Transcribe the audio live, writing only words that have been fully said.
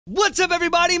What's up,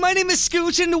 everybody? My name is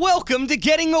Skooch, and welcome to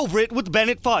Getting Over It with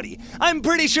Bennett Foddy. I'm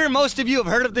pretty sure most of you have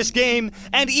heard of this game,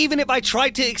 and even if I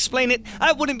tried to explain it,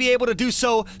 I wouldn't be able to do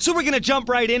so, so we're gonna jump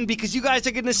right in because you guys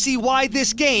are gonna see why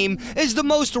this game is the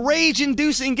most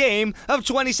rage-inducing game of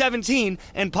 2017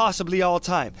 and possibly all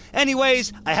time.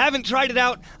 Anyways, I haven't tried it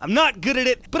out, I'm not good at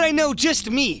it, but I know just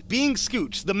me, being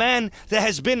Skooch, the man that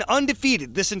has been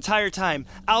undefeated this entire time,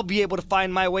 I'll be able to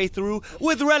find my way through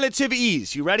with relative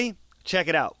ease. You ready? Check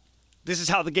it out. This is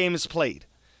how the game is played.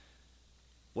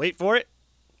 Wait for it.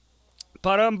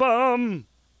 Ba-dum-bum.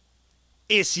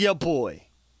 It's your boy.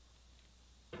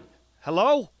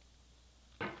 Hello?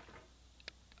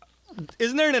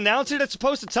 Isn't there an announcer that's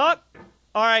supposed to talk?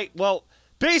 Alright, well,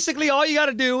 basically all you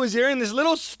gotta do is you're in this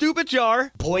little stupid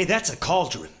jar. Boy, that's a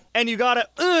cauldron. And you gotta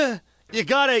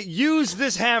use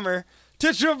this hammer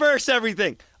to traverse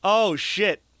everything. Oh,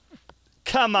 shit.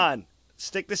 Come on.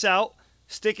 Stick this out.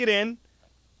 Stick it in.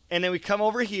 And then we come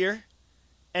over here,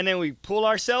 and then we pull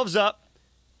ourselves up,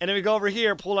 and then we go over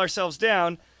here, pull ourselves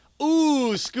down.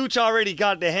 Ooh, Skooch already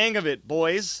got the hang of it,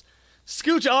 boys.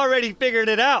 Skooch already figured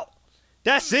it out.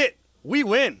 That's it. We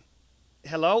win.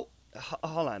 Hello?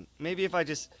 Hold on. Maybe if I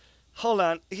just... Hold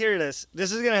on. Here it is.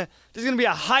 This is gonna be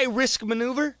a high-risk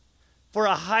maneuver for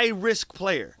a high-risk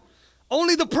player.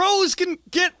 Only the pros can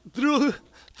get through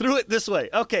it this way.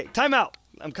 Okay, time out.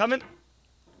 I'm coming.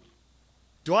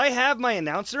 Do I have my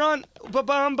announcer on?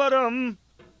 Ba-bum-ba-dum.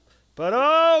 But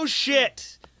oh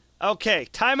shit. Okay,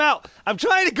 time out. I'm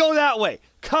trying to go that way.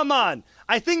 Come on.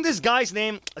 I think this guy's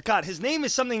name, God, his name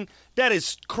is something that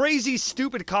is crazy,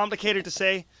 stupid, complicated to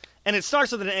say. And it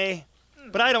starts with an A,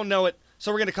 but I don't know it.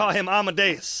 So we're going to call him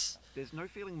Amadeus. There's no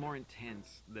feeling more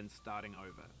intense than starting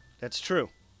over. That's true.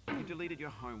 You deleted your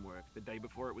homework the day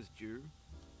before it was due,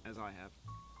 as I have.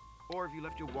 Or if you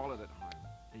left your wallet at home.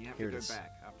 And you have to go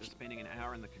back after spending an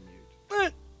hour in the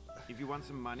commute. If you won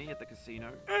some money at the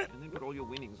casino, and then got all your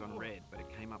winnings on red, but it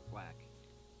came up black.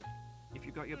 If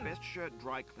you got your best shirt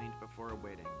dry cleaned before a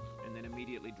wedding, and then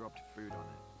immediately dropped food on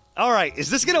it. Alright, is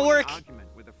this gonna work? An argument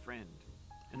with a friend,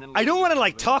 and then I don't want to,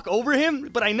 like, talk over him,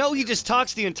 but I know he just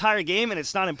talks the entire game, and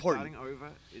it's not important. Starting over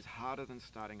is harder than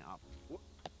starting up.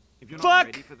 If you're not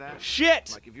ready for that,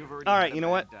 shit! Like if you've already Alright, had you a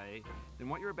know bad what? Day, then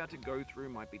what you're about to go through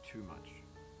might be too much.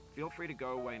 Feel free to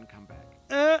go away and come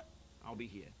back. I'll be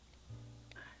here.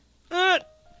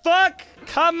 Fuck!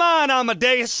 Come on,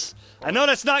 Amadeus! I know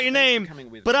that's not your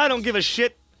name, but I don't give a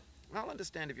shit. I'll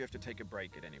understand if you have to take a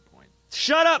break at any point.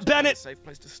 Shut up, Bennett! Safe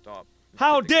place to stop.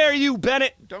 How dare you,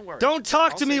 Bennett! Don't worry. Don't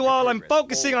talk to me while I'm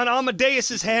focusing on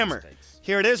Amadeus's hammer.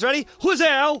 Here it is, ready?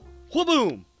 Whoozao!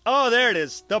 Whaboom! Oh, there it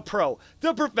is. The pro.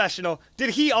 The professional.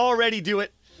 Did he already do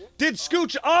it? Did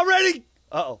Skooch already?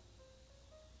 Uh-oh.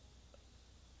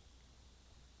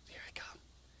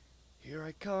 Here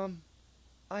I come.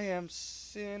 I am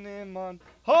Cinnamon.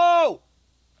 Ho!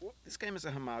 This game is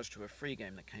a homage to a free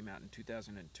game that came out in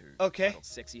 2002. Okay. Titled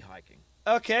Sexy Hiking.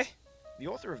 Okay. The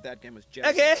author of that game was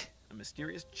Jason, a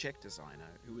mysterious Czech designer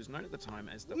who was known at the time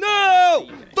as the No!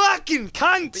 Fucking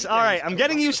cunt! Alright, I'm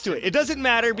getting used to it. It doesn't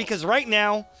matter because right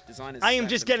now, I am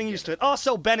just getting used to it.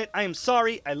 Also, Bennett, I am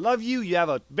sorry. I love you. You have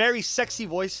a very sexy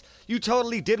voice. You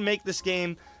totally did make this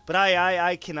game, but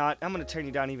I cannot. I'm gonna turn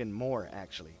you down even more,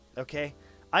 actually. Okay?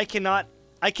 I cannot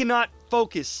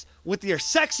focus with your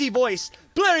sexy voice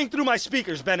blaring through my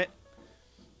speakers, Bennett.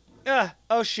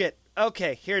 Oh shit.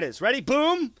 Okay, here it is. Ready?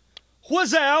 Boom!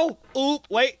 Whazow! Oop,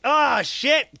 wait. Ah,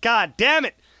 shit! God damn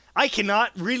it! I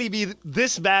cannot really be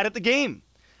this bad at the game.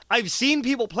 I've seen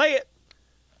people play it.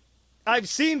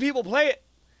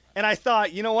 And I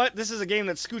thought, you know what? This is a game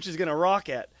that Skooch is gonna rock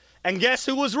at. And guess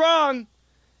who was wrong?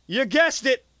 You guessed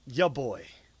it. Ya boy.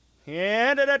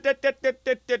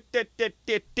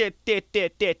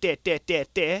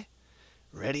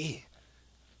 Ready?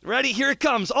 Ready? Here it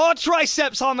comes. All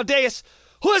triceps, Amadeus.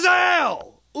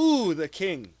 Whoozao! Ooh, the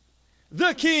king.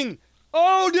 The king.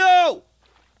 Oh, no!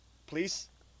 Please?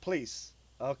 Please.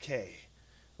 Okay.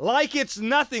 Like it's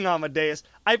nothing, Amadeus.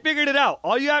 I figured it out.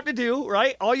 All you have to do,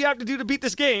 right? All you have to do to beat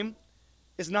this game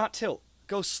is not tilt.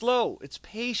 Go slow. It's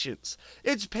patience.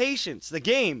 It's patience. The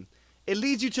game, it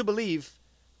leads you to believe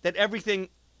that everything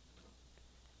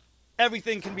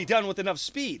can be done with enough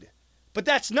speed. But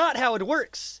that's not how it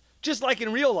works. Just like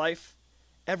in real life,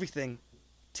 everything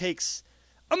takes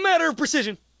a matter of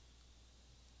precision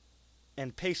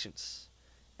and patience.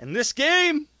 And this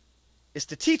game is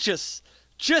to teach us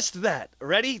just that.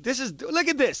 Ready? Look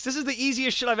at this. This is the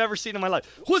easiest shit I've ever seen in my life.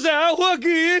 What's that? What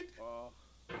good?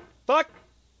 Fuck.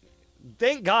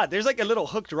 Thank God. There's like a little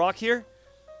hooked rock here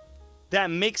that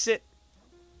makes it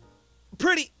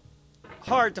pretty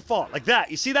hard to fall. Like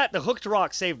that. You see that? The hooked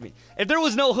rock saved me. If there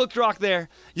was no hooked rock there,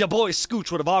 your boy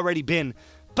Skooch would have already been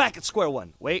back at square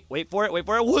one. Wait for it.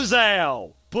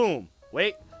 Whoozow! Boom.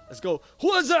 Wait. Let's go.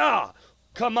 Whoozow!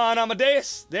 Come on,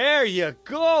 Amadeus. There you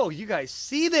go. You guys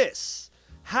see this?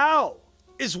 How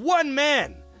is one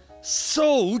man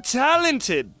so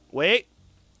talented? Wait.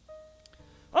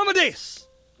 Amadeus!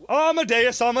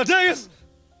 Amadeus!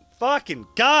 Fucking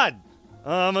God!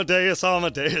 Amadeus!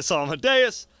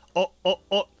 Oh.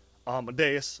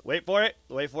 Amadeus. Wait for it,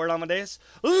 Amadeus.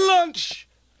 Lunch!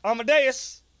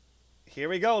 Amadeus! Here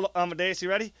we go, Amadeus, you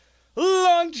ready?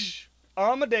 Lunch!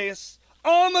 Amadeus!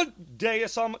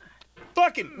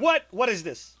 Fucking, what is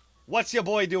this? What's your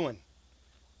boy doing?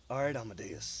 Alright,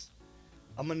 Amadeus.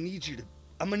 I'm gonna need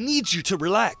you to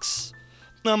relax.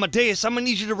 Amadeus, I'm gonna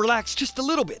need you to relax just a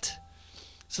little bit.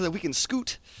 So that we can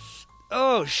scoot.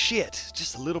 Oh, shit.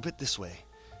 Just a little bit this way.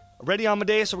 Ready,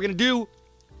 Amadeus? So we're gonna do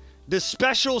the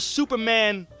special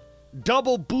Superman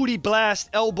double booty blast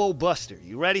elbow buster.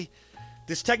 You ready?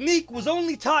 This technique was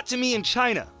only taught to me in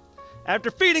China.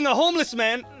 After feeding a homeless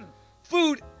man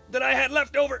food that I had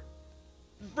left over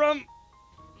from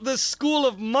the school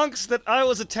of monks that I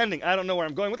was attending. I don't know where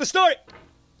I'm going with the story.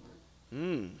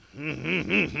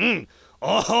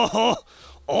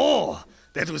 Oh,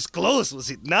 that was close, was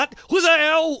it not?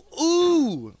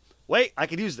 Ooh. Wait, I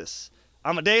could use this.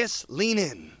 Amadeus, lean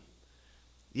in.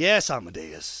 Yes,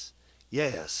 Amadeus.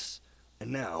 Yes.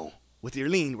 And now, with your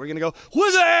lean, we're gonna go,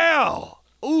 whoozow!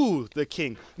 Ooh, the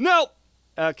king. No!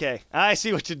 Okay, I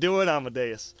see what you're doing,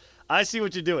 Amadeus. I see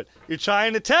what you're doing. You're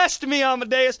trying to test me,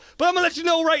 Amadeus, but I'm gonna let you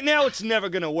know right now it's never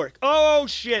gonna work. Oh,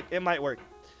 shit, it might work.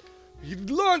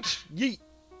 Lunch! Yeet.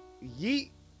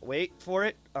 Yeet. Wait for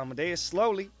it. Amadeus,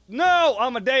 slowly. No,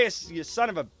 Amadeus, you son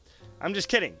of a... I'm just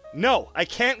kidding. No, I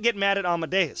can't get mad at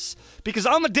Amadeus. Because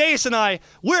Amadeus and I,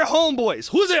 we're homeboys.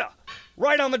 Who's there?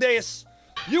 Right, Amadeus.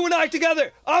 You and I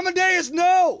together. Amadeus,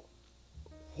 no!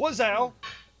 Whoozow.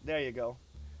 There you go.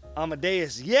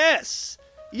 Amadeus, yes!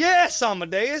 Yes,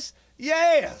 Amadeus!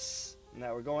 Yes!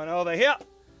 Now we're going over here.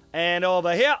 And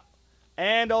over here.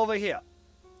 And over here.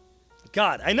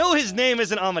 God, I know his name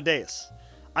isn't Amadeus.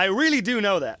 I really do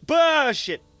know that.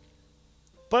 Bullshit.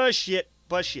 Bullshit.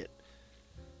 Bullshit.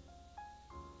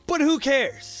 But who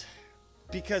cares?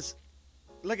 Because,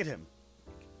 look at him.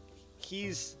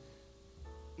 He's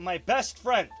my best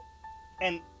friend.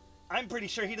 And I'm pretty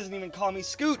sure he doesn't even call me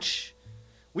Skooch.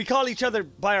 We call each other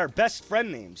by our best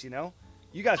friend names, you know?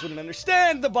 You guys wouldn't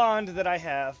understand the bond that I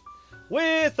have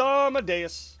with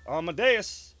Amadeus.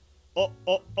 Amadeus. Oh.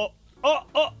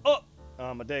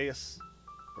 Amadeus.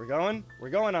 We're going,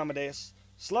 Amadeus.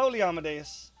 Slowly,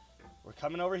 Amadeus. We're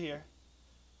coming over here.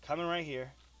 Coming right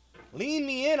here. Lean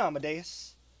me in,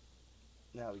 Amadeus.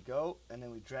 Now we go, and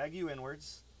then we drag you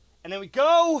inwards. And then we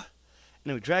go, and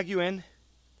then we drag you in.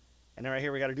 And then right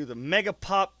here we gotta do the Mega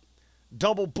Pop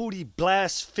double booty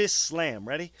blast fist slam.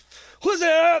 Ready? Who's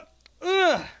up?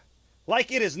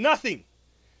 Like it is nothing.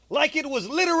 Like it was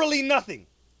literally nothing.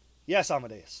 Yes,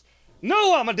 Amadeus.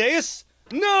 No, Amadeus.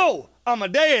 No,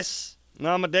 Amadeus.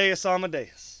 Amadeus.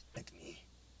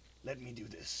 Let me do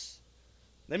this.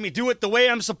 Let me do it the way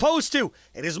I'm supposed to.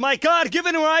 It is my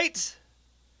God-given right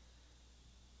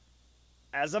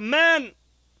as a man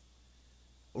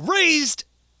raised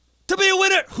to be a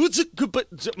winner.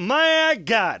 My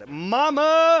God, Mom.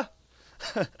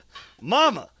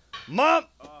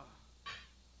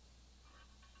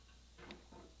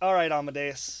 All right,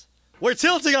 Amadeus. We're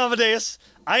tilting, Amadeus.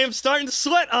 I am starting to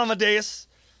sweat, Amadeus.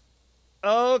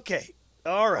 Okay.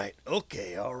 All right.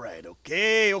 Okay.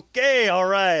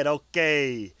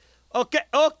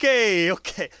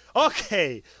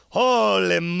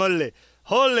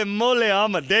 Holy moly,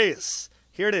 Amadeus.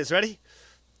 Here it is. Ready?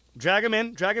 Drag him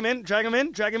in. And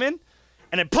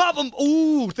then pop him.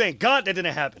 Ooh, thank God that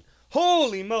didn't happen.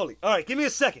 Holy moly. All right, give me a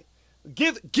second.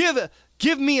 Give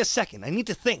me a second. I need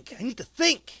to think.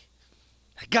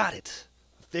 I got it.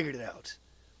 I figured it out.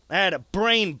 I had a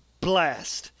brain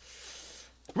blast.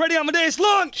 Ready, Amadeus,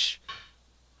 launch!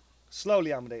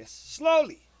 Slowly, Amadeus.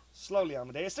 Slowly,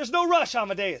 Amadeus. There's no rush,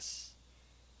 Amadeus.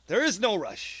 There is no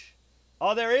rush.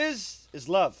 All there is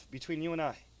love between you and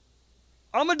I.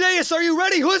 Amadeus, are you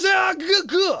ready? Who's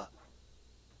that?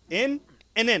 In,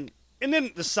 and then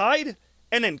the side,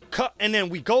 and then cut, and then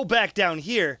we go back down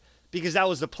here because that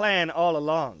was the plan all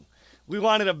along. We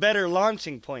wanted a better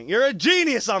launching point. You're a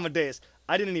genius, Amadeus.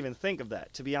 I didn't even think of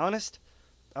that. To be honest,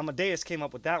 Amadeus came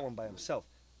up with that one by himself.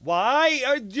 Why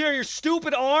are your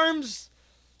stupid arms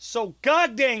so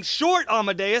goddamn short,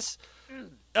 Amadeus?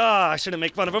 I shouldn't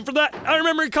make fun of him for that. I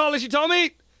remember in college he told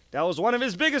me that was one of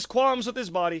his biggest qualms with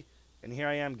his body. And here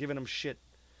I am giving him shit.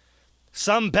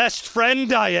 Some best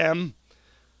friend I am.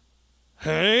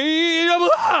 Hey,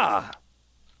 blah.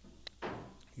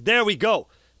 There we go.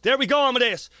 There we go,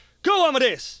 Amadeus. Go,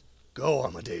 Amadeus. Go,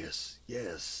 Amadeus.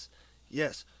 Yes.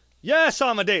 Yes. Yes,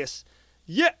 Amadeus.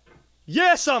 Yeah.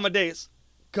 Yes, Amadeus.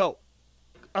 Go.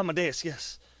 Amadeus,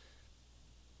 yes.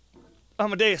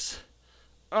 Amadeus.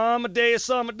 Amadeus,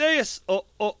 Amadeus. Oh,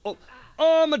 oh, oh.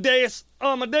 Amadeus,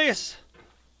 Amadeus.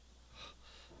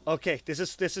 Okay, this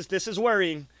is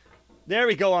worrying. There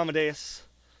we go, Amadeus.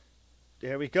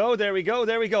 There we go, there we go,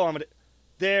 there we go, Amadeus.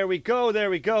 There we go, there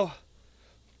we go.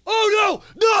 Oh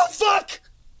no! No, fuck!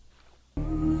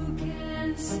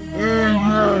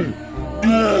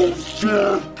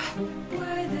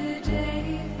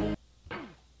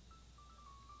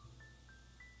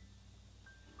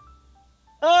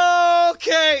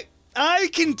 Okay, I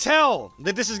can tell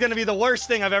that this is going to be the worst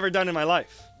thing I've ever done in my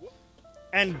life.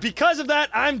 And because of that,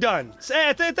 I'm done.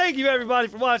 Thank you, everybody,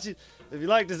 for watching. If you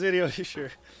like this video, be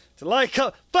sure to like.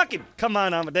 Fucking come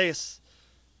on, Amadeus.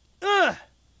 But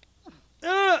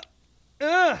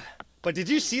did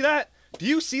you see that? Do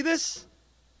you see this?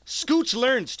 Skooch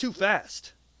learns too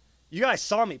fast. You guys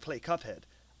saw me play Cuphead.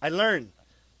 I learn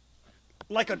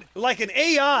like an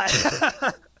AI.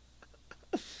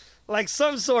 Like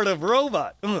some sort of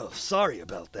robot. Ugh, sorry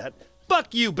about that.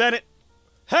 Fuck you, Bennett.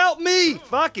 Help me!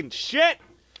 Fucking shit!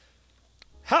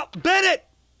 Help Bennett!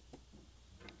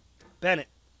 Bennett.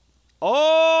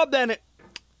 Oh, Bennett.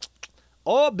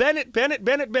 Oh, Bennett, Bennett,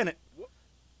 Bennett, Bennett.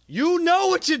 You know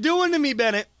what you're doing to me,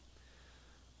 Bennett.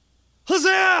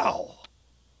 Huzzah!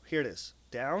 Here it is.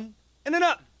 Down, and then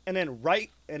up, and then right,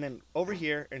 and then over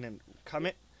here, and then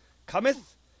cometh,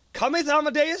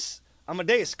 Amadeus?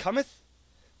 Amadeus cometh,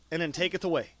 and then taketh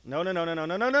away. No,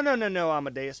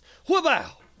 Amadeus.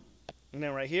 Whoop-ow! And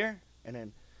then right here, and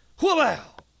then whoop-ow!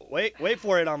 Wait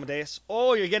for it, Amadeus.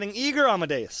 Oh, you're getting eager,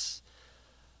 Amadeus.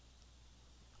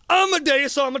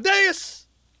 Amadeus, Amadeus!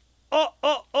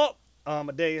 Oh!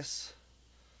 Amadeus.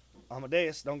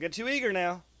 Amadeus, don't get too eager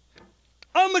now.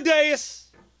 Amadeus!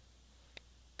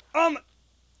 I'ma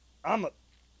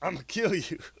kill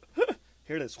you.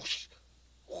 Here it is.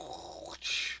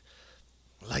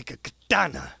 Like a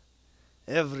katana,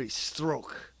 every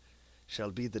stroke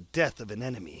shall be the death of an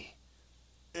enemy.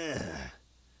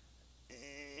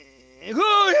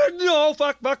 No,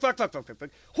 fuck.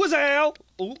 What's that?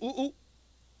 Ooh.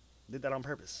 Did that on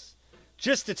purpose.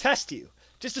 Just to test you.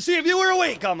 Just to see if you were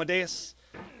awake, Amadeus.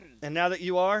 And now that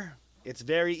you are, it's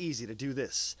very easy to do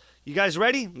this. You guys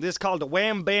ready? This is called the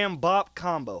Wham Bam Bop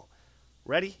combo.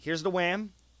 Ready? Here's the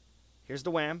wham. Here's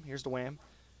the wham. Here's the wham.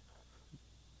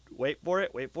 Wait for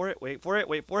it.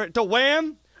 The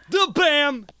wham, the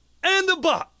bam, and the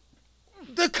bop.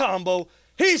 The combo.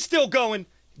 He's still going.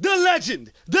 The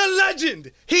legend.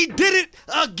 He did it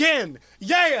again.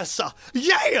 Yes.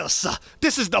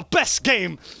 This is the best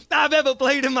game I've ever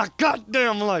played in my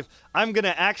goddamn life. I'm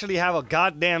gonna actually have a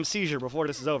goddamn seizure before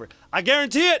this is over. I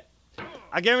guarantee it.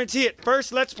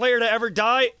 First Let's Player to ever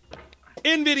die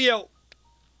in video.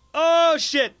 Oh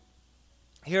shit.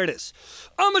 Here it is.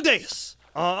 Amadeus.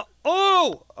 Oh.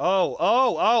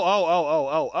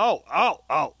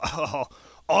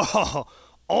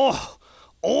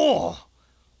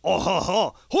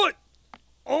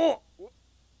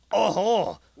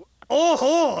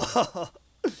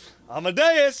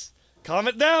 Amadeus. Calm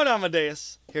it down,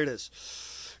 Amadeus. Here it is.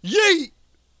 Yeet.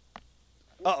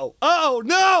 Uh-oh. Uh-oh,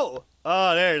 no!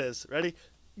 Oh, there it is. Ready?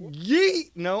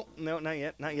 Yeet! No, not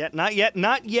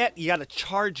yet. You gotta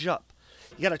charge up.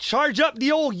 You gotta charge up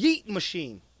the old yeet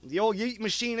machine. The old yeet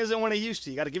machine isn't what it used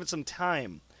to. You gotta give it some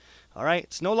time. Alright?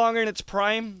 It's no longer in its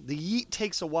prime. The yeet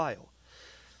takes a while.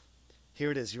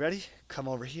 Here it is. You ready? Come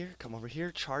over here.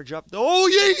 Charge up. Oh,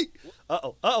 yeet!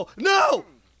 Uh-oh. No!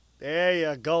 There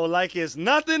you go. Like it's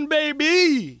nothing,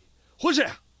 baby. What's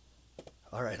that?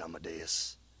 Alright,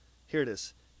 Amadeus. Here it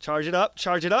is. Charge it up.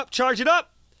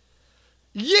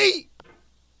 Yeet!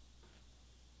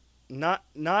 Not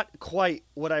quite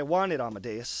what I wanted,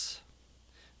 Amadeus.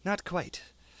 Not quite.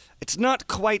 It's not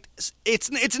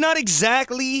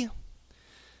exactly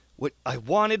what I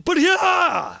wanted, but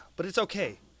yeah! But it's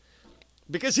okay.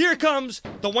 Because here comes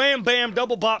the wham bam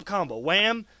double bop combo.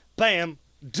 Wham, bam,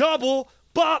 double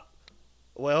bop.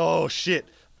 Well, oh shit.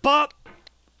 Bop.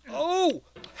 Oh,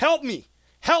 help me,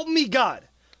 God.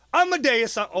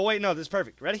 Amadeus. Oh wait, no, this is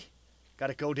perfect. Ready?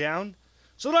 Gotta go down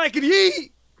so that I can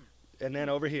yeet. And then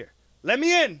over here. Let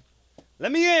me in.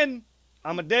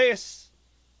 Amadeus.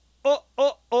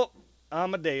 Oh.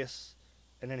 Amadeus.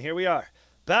 And then here we are.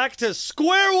 Back to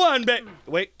square one,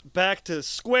 back to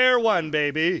square one,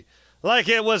 baby. Like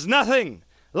it was nothing.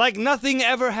 Like nothing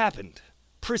ever happened.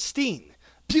 Pristine.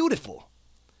 Beautiful.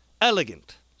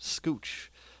 Elegant. Skooch.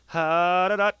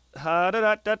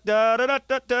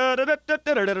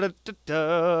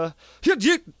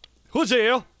 Who's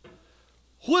there?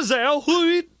 Who's there?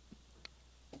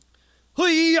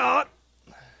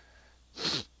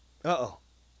 Uh-oh.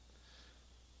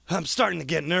 I'm starting to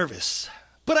get nervous.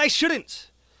 But I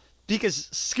shouldn't. Because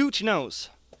Skooch knows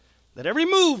that every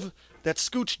move that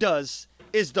Skooch does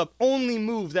is the only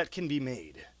move that can be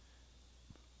made.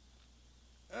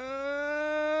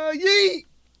 Yeet!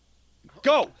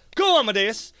 Go! Go,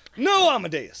 Amadeus! No,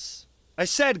 Amadeus! I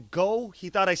said go. He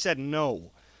thought I said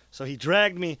no. So he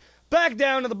dragged me back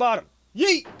down to the bottom.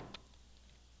 Yeet!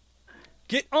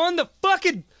 Get on the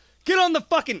fucking...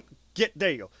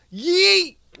 there you go.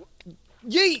 Yeet!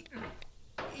 Yeet!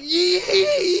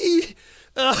 Yeet!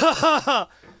 Oh,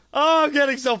 I'm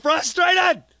getting so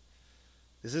frustrated!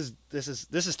 This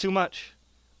is too much.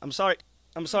 I'm sorry,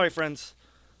 friends.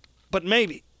 But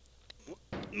maybe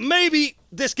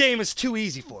this game is too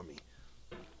easy for me.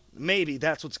 Maybe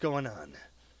that's what's going on.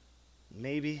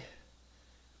 Maybe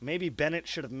Bennett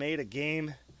should have made a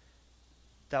game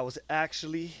that was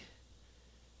actually...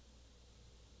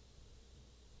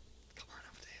 Come on,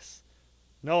 Amadeus.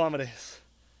 No, Amadeus.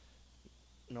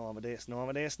 No, Amadeus. No,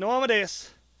 Amadeus. No,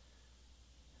 Amadeus.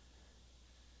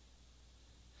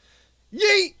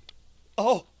 Yeet!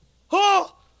 Oh,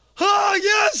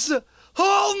 yes!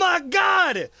 Oh my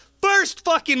God! First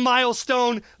fucking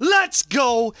milestone. Let's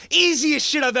go. Easiest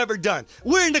shit I've ever done.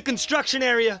 We're in the construction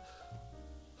area.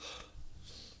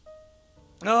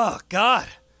 Oh God.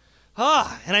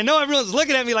 And I know everyone's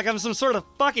looking at me like I'm some sort of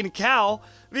fucking cow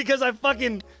because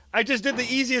I just did the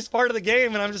easiest part of the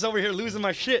game and I'm just over here losing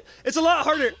my shit. It's a lot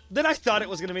harder than I thought it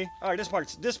was gonna be. Alright,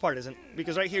 this part isn't,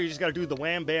 because right here you just gotta do the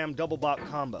wham bam double bop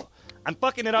combo. I'm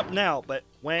fucking it up now, but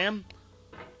wham,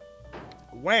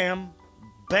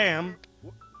 bam,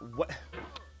 what?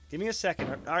 Give me a second.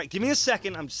 Alright, give me a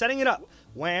second. I'm setting it up.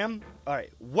 Wham.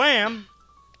 Alright, wham.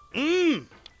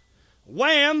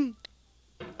 Wham.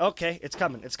 Okay, it's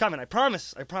coming. It's coming. I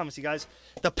promise you guys.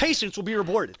 The patience will be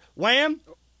rewarded. Wham.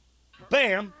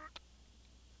 Bam.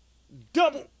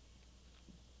 Double.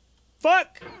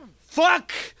 Fuck.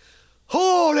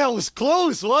 Oh, that was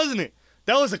close, wasn't it?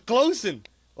 That was a close one.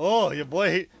 Oh, your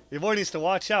boy needs to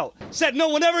watch out. Said no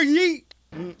one ever yeet.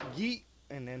 Yeet.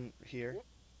 And then here.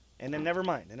 And then never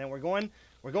mind. And then we're going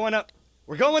up.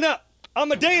 We're going up.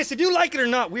 Amadeus, if you like it or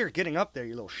not, we're getting up there,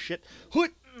 you little shit.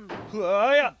 Hoot.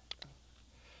 Yeah.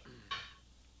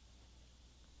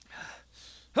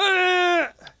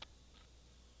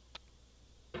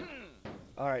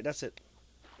 Alright, that's it.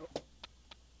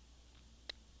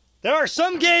 There are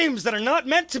some games that are not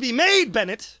meant to be made,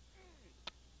 Bennett.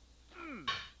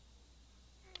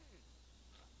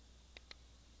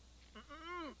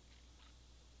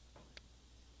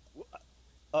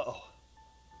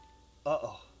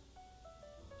 Uh-oh.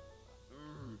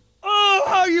 Oh,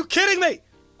 are you kidding me?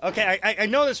 Okay, I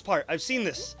know this part. I've seen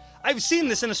this. I've seen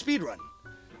this in a speedrun.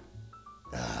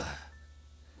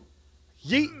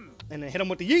 Yeet, and then hit him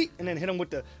with the yeet, and then hit him with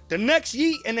the next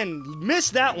yeet, and then miss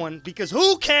that one, because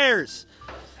who cares?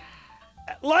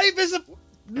 Life is a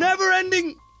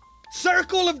never-ending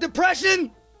circle of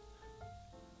depression.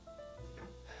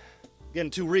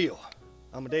 Getting too real.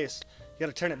 Amadeus, you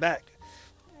gotta turn it back.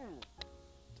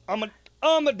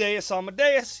 Amadeus.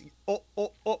 Oh.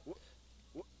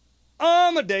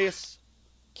 Amadeus.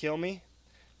 Kill me.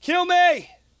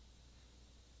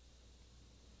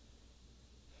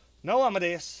 No,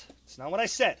 Amadeus. It's not what I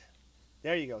said.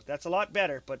 There you go. That's a lot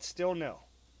better, but still no.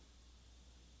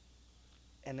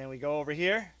 And then we go over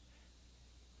here.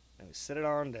 And we sit it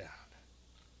on down.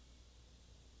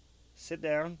 Sit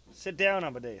down. Sit down,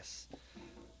 Amadeus.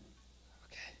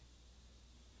 Okay.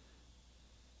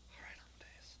 Alright,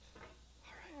 Amadeus.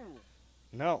 Alright.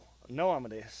 No,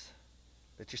 Amadeus.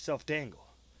 Let yourself dangle.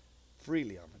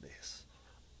 Freely, Amadeus.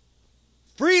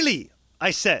 Freely,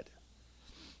 I said.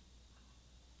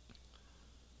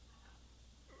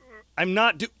 I'm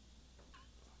not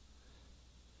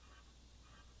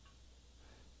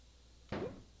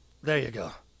There you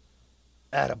go.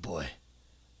 Attaboy.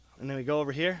 And then we go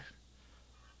over here.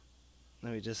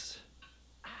 Then we just...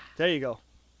 There you go.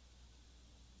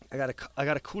 I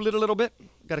gotta cool it a little bit.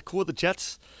 Gotta cool the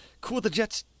jets. Cool the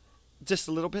jets just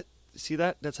a little bit. See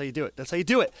that? That's how you do it. That's how you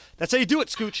do it. That's how you do it,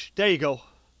 Skooch. There you go.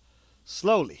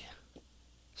 Slowly.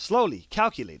 Slowly.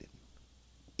 Calculated.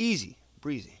 Easy.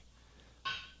 Breezy.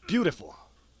 Beautiful.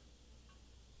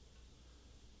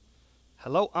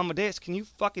 Hello, Amadeus, can you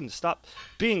fucking stop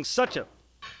being such a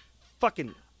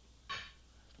fucking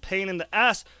pain in the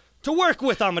ass to work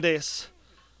with, Amadeus?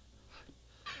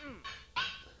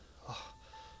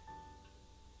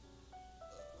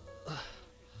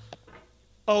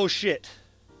 Oh, shit.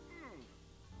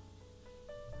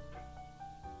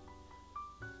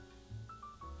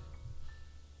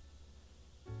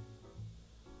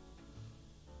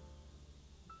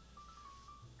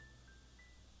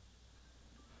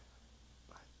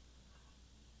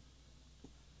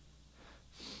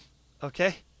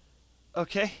 Okay.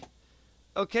 Okay.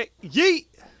 Okay. Yeet!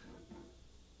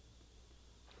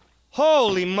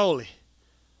 Holy moly.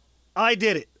 I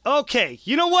did it. Okay.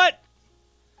 You know what?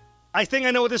 I think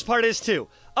I know what this part is too.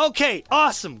 Okay.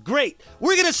 Awesome. Great.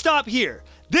 We're gonna stop here.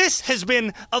 This has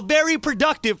been a very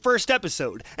productive first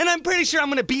episode, and I'm pretty sure I'm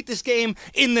gonna beat this game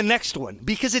in the next one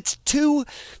because it's too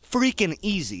freaking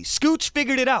easy. Skooch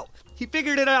figured it out. He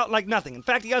figured it out like nothing. In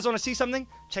fact, you guys wanna see something?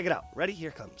 Check it out. Ready? Here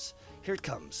it comes. Here it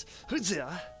comes.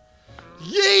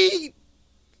 Yeet!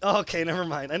 Okay, never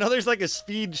mind. I know there's like a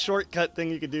speed shortcut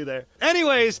thing you could do there.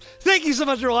 Anyways, thank you so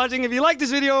much for watching. If you like this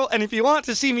video, and if you want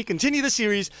to see me continue the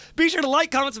series, be sure to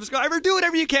like, comment, subscribe, or do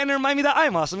whatever you can to remind me that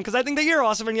I'm awesome, because I think that you're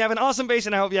awesome, and you have an awesome base,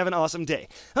 and I hope you have an awesome day.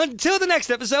 Until the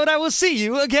next episode, I will see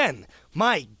you again.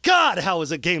 My God, how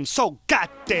is a game so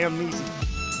goddamn easy?